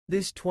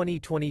This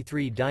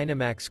 2023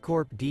 Dynamax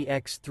Corp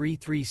DX3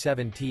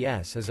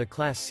 37TS is a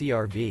Class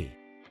CRV.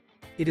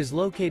 It is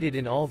located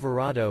in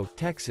Alvarado,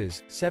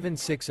 Texas,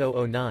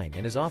 76009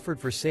 and is offered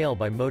for sale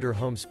by Motor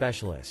Home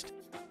Specialist.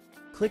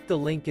 Click the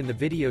link in the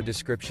video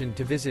description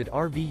to visit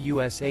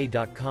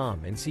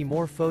RVUSA.com and see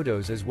more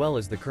photos as well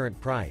as the current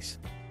price.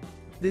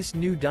 This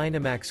new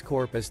Dynamax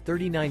Corp is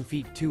 39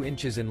 feet 2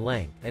 inches in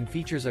length and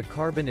features a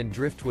carbon and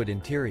driftwood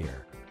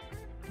interior.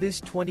 This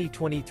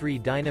 2023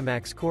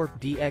 Dynamax Corp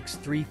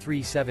DX3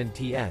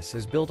 37TS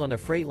is built on a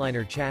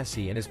Freightliner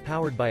chassis and is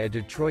powered by a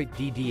Detroit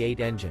DD8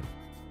 engine.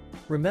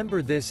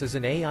 Remember, this is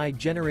an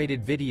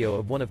AI-generated video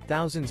of one of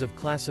thousands of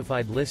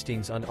classified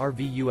listings on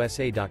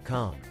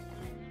RVUSA.com.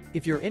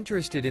 If you're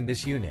interested in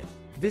this unit,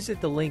 visit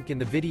the link in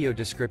the video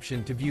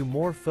description to view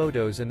more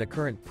photos and the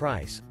current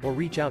price, or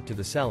reach out to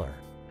the seller.